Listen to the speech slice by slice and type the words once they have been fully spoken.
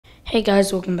Hey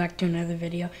guys, welcome back to another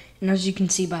video. And as you can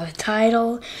see by the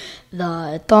title,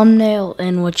 the thumbnail,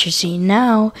 and what you're seeing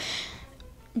now,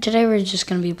 today we're just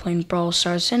going to be playing Brawl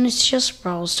Stars, and it's just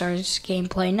Brawl Stars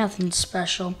gameplay, nothing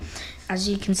special. As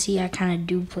you can see, I kind of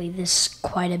do play this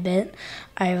quite a bit.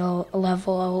 I have a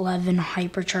level 11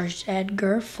 hypercharged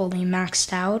Edgar, fully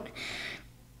maxed out,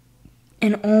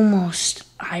 and almost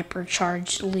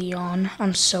hypercharged Leon.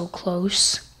 I'm so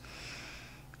close.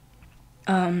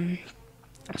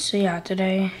 So yeah,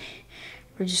 today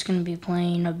we're just going to be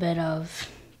playing a bit of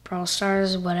Brawl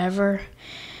Stars, whatever.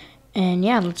 And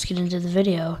yeah, let's get into the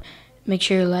video. Make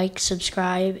sure you like,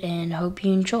 subscribe, and hope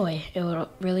you enjoy. It will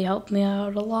really help me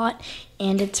out a lot,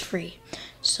 and it's free.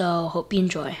 So hope you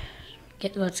enjoy.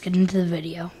 Let's get into the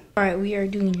video. Alright, we are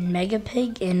doing Mega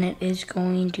Pig, and it is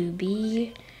going to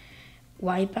be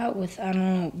Wipeout with, I don't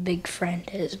know what Big Friend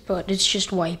is, but it's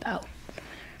just Wipeout.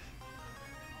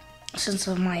 Since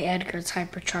my Edgar's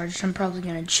hypercharged, I'm probably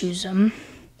going to choose him.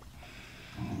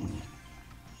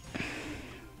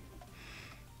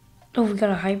 Oh, we got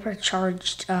a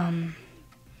hypercharged,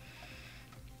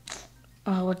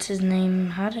 what's his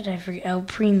name? How did I forget? El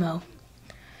Primo.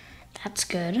 That's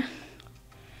good.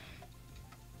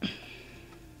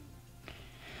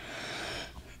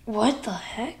 What the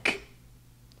heck?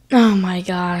 Oh my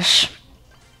gosh.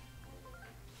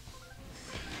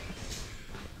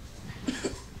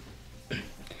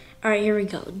 Alright, here we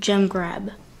go. Gem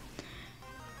grab.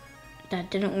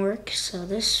 That didn't work, so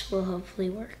this will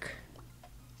hopefully work.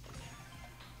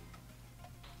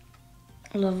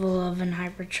 Level 11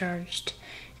 hypercharged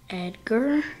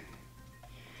Edgar.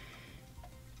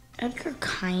 Edgar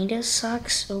kinda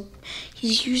sucks. So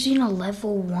he's using a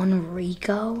level 1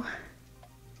 Rico.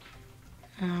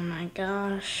 Oh my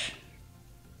gosh.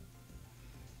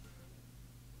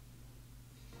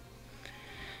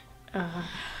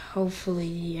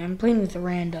 Hopefully, I'm playing with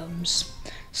randoms,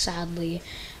 sadly.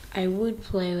 I would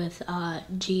play with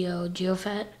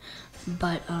Geofet,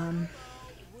 but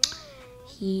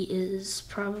he is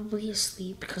probably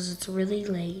asleep because it's really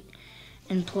late.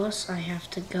 And plus, I have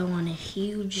to go on a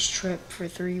huge trip for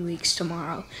 3 weeks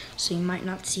tomorrow, so you might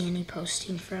not see any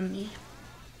posting from me.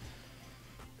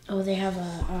 Oh, they have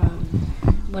a,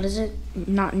 what is it?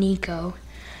 Not Nico.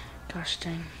 Gosh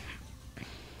dang.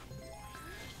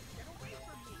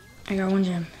 I got one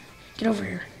gem. Get over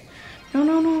here. No,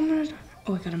 I'm gonna...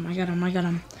 Oh, I got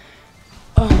him.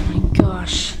 Oh my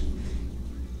gosh.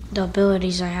 The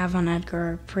abilities I have on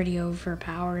Edgar are pretty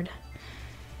overpowered.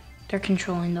 They're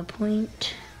controlling the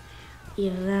point.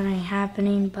 Yeah, that ain't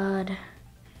happening, bud.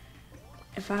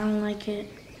 If I don't like it...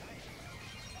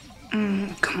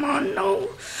 come on, no.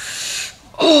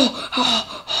 Oh,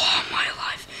 my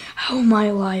life. Oh,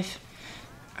 my life.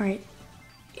 Alright.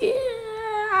 Yeah.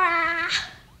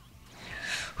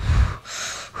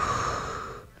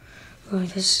 Oh,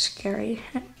 this is scary.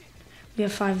 We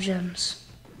have 5 gems.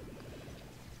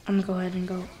 I'm gonna go ahead and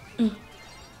go.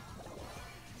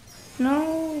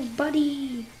 No,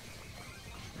 buddy.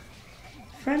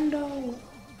 Friendo.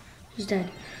 He's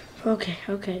dead.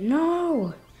 Okay.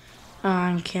 No.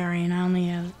 I'm carrying.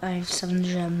 I have 7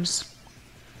 gems.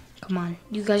 Come on.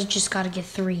 You guys just gotta get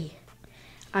 3.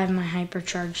 I have my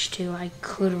hypercharge too. I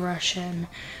could rush in,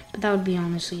 but that would be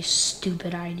honestly a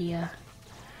stupid idea.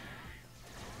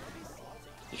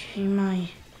 We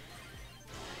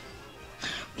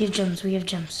have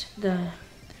gems. The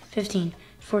 15,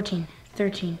 14,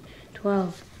 13,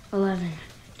 12, 11,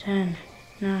 10,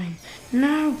 9.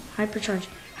 No!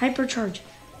 Hypercharge.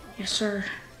 Yes, sir.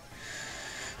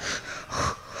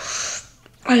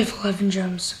 I have 11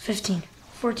 gems. 15,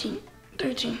 14,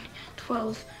 13,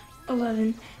 12,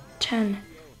 11, 10,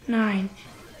 9,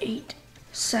 8,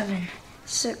 7,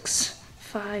 6,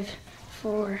 5,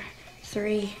 4,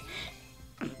 3,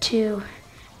 2,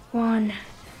 1.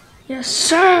 Yes,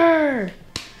 sir!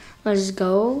 Let's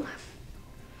go.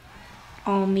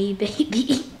 All me,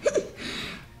 baby.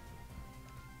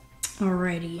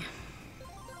 Alrighty.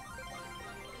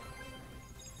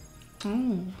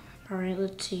 Oh, alright,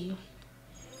 let's see.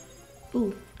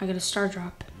 Ooh, I got a star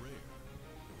drop.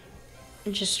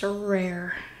 Just a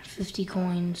rare 50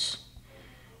 coins.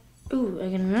 Ooh, I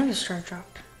got another star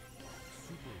drop.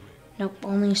 Nope,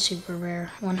 only super rare.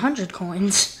 100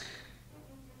 coins.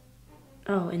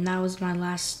 Oh, and that was my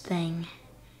last thing.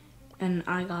 And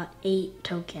I got 8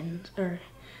 tokens,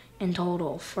 in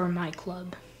total for my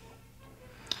club.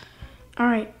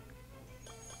 Alright.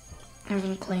 I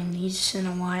haven't claimed these in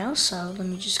a while, so let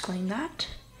me just claim that.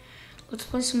 Let's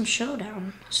play some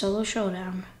showdown. Solo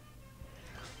showdown.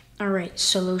 Alright,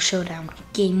 solo showdown.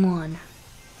 Game 1.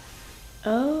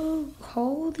 Oh,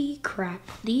 holy crap.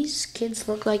 These kids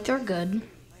look like they're good.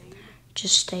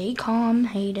 Just stay calm,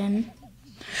 Hayden.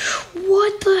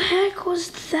 What the heck was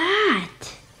that?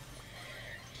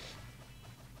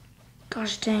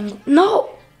 Gosh dang. No!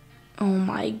 Oh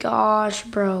my gosh,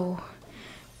 bro.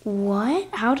 What?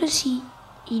 How does he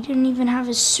didn't even have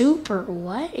his super.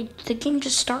 What? The game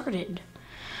just started.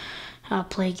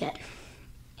 Play again.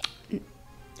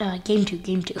 Game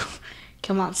two.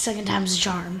 Come on, second time's the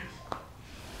charm.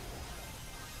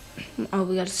 Oh,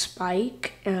 we got a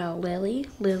Spike and a Lily.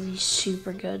 Lily's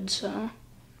super good, so.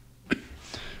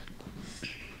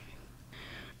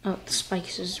 Oh, the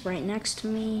Spike is right next to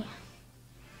me.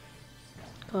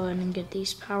 Go ahead and get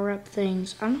these power-up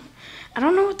things. I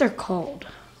don't know what they're called.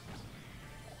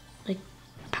 Like,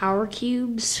 power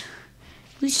cubes?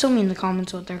 Please tell me in the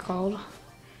comments what they're called.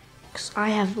 Because I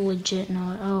have legit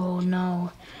no... Oh,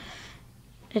 no.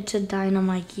 It's a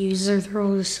dynamite user.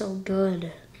 Throw is so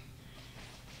good.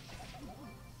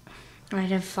 I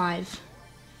have 5.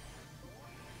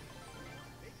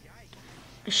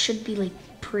 It should be, like,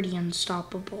 pretty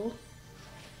unstoppable.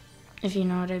 If you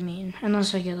know what I mean.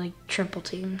 Unless I get, like, triple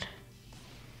teamed.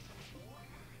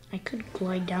 I could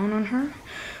glide down on her.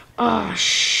 Oh,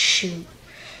 shoot.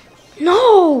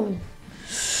 No!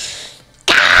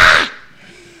 Ah!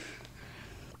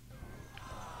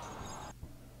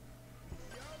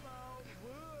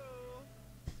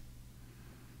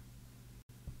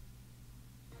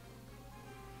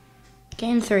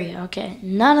 Game 3. Okay,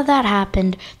 none of that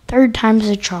happened. Third time's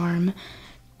a charm.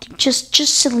 Just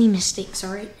silly mistakes,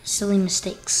 alright? Silly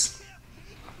mistakes.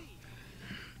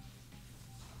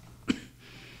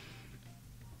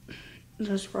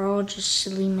 Those were all just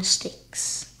silly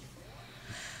mistakes.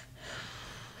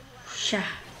 Sha.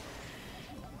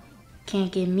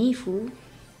 Can't get me, fool.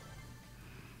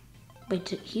 Wait,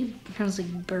 he has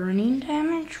like burning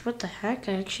damage? What the heck?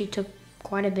 I actually took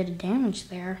quite a bit of damage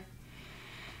there.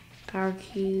 Power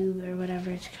cube or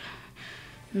whatever it's called.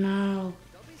 No.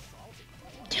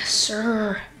 Yes,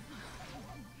 sir.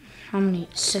 How many?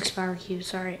 6 power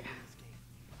cubes, alright.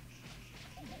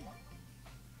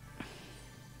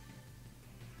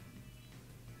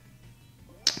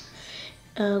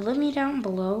 Let me down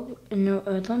below. No,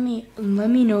 let me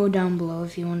know down below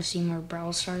if you want to see more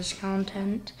Brawl Stars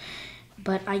content.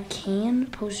 But I can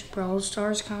post Brawl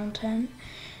Stars content.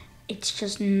 It's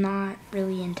just not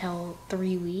really until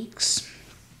 3 weeks.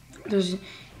 If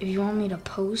you want me to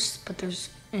post, but there's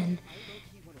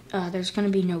gonna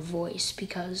be no voice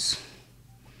because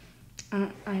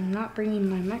I'm not bringing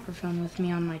my microphone with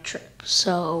me on my trip.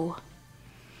 So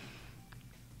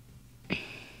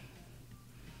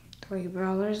 3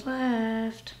 brawlers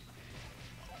left.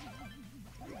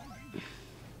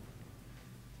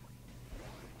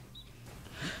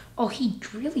 Oh, he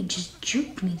really just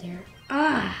juked me there.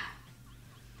 Ah.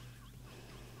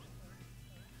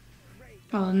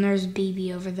 Oh, and there's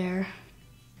BB over there.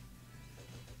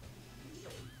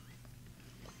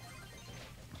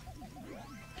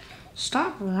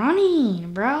 Stop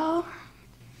running, bro.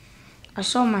 I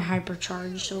saw my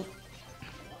hypercharge, so.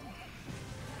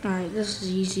 Alright, this is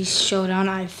easy showdown.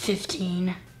 I have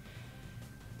 15.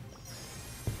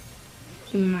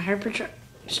 Give me my hypercharge.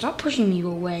 Stop pushing me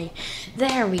away.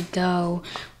 There we go.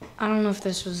 I don't know if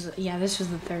this was, yeah, this was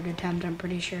the 3rd attempt, I'm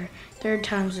pretty sure. 3rd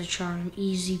time's the charm,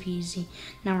 easy peasy.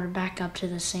 Now we're back up to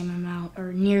the same amount,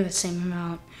 or near the same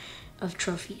amount of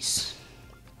trophies.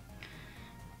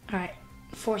 Alright,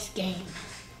 4th game.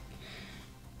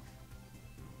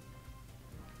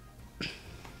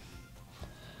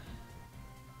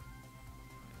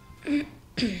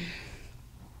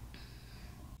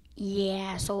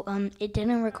 Yeah, so it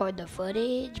didn't record the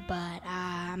footage, but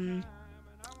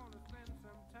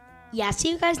yeah,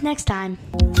 see you guys next time.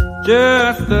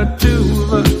 Just the two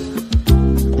of us,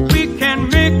 we can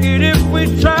make